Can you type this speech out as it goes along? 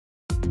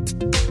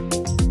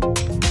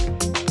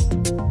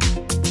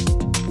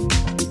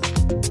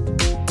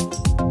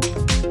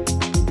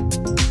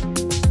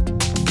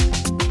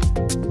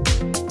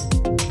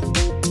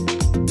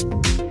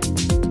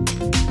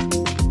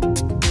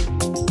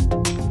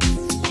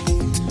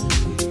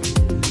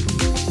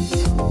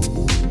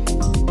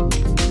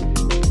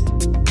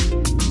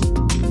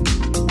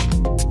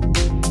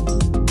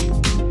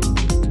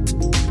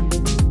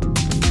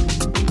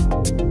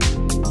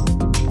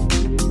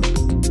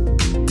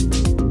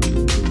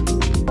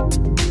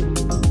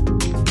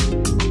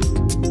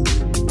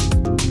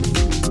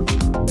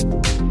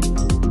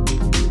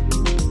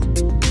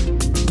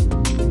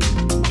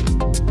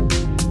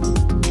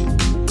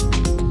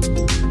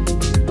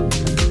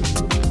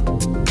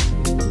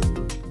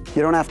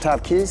You don't have to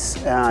have keys,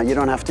 you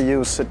don't have to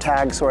use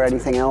tags or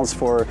anything else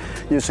for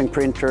using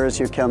printers.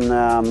 You can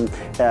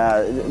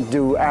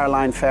do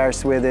airline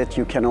fares with it,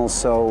 you can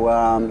also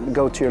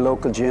go to your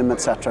local gym,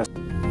 etc.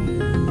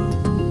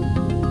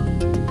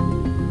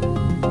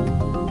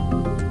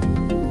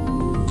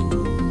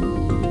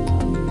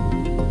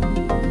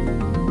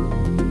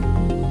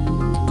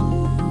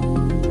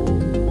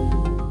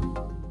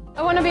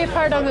 I want to be a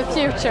part of the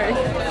future.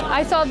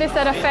 I saw this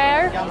at a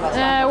fair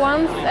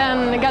once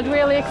and got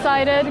really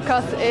excited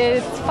because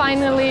it's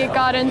finally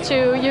gotten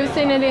to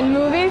using it in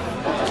movies,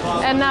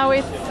 and now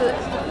it's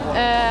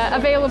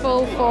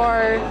available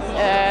for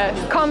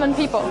common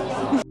people.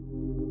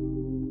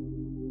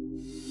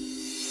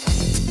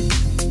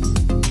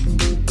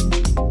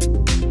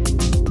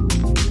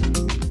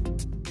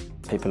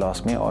 People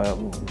ask me,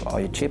 are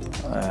you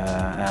chipped?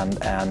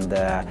 And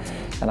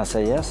I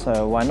say yes,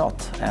 why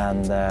not?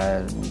 And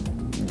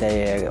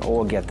they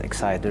all get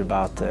excited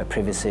about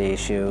privacy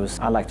issues.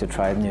 I like to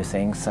try new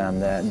things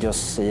and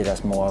just see it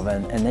as more of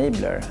an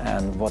enabler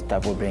and what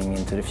that will bring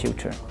into the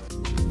future.